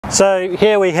So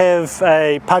here we have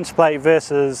a punch plate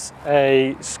versus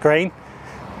a screen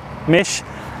mesh.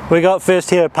 We got first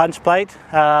here a punch plate.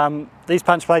 These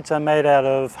punch plates are made out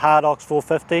of hard ox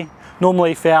 450,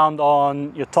 normally found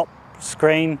on your top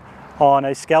screen on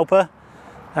a scalper.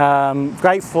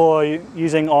 Great for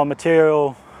using on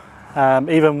material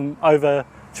even over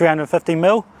 350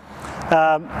 mil.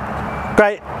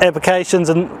 Great applications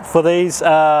for these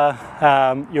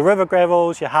are your river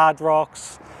gravels, your hard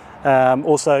rocks,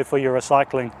 also for your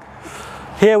recycling.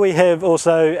 Here we have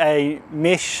also a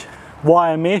mesh,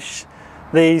 wire mesh.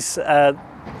 These are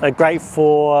great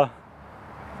for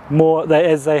more,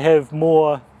 as they have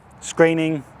more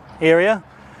screening area,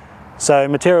 so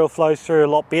material flows through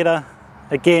a lot better.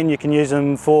 Again, you can use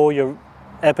them for your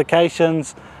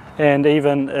applications and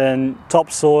even in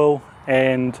topsoil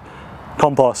and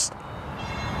compost.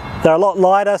 They're a lot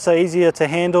lighter, so easier to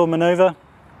handle, maneuver.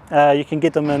 You can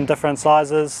get them in different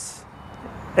sizes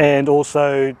and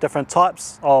also different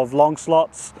types of long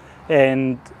slots,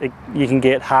 and you can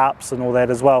get harps and all that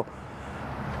as well.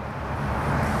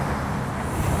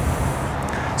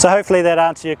 So hopefully that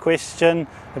answers your question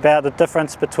about the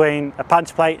difference between a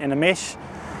punch plate and a mesh.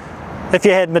 If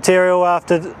you had material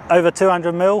after over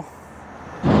 200 mil,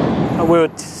 we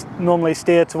would normally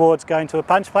steer towards going to a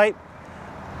punch plate.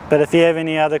 But if you have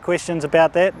any other questions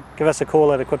about that, give us a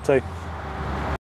call at Equip2.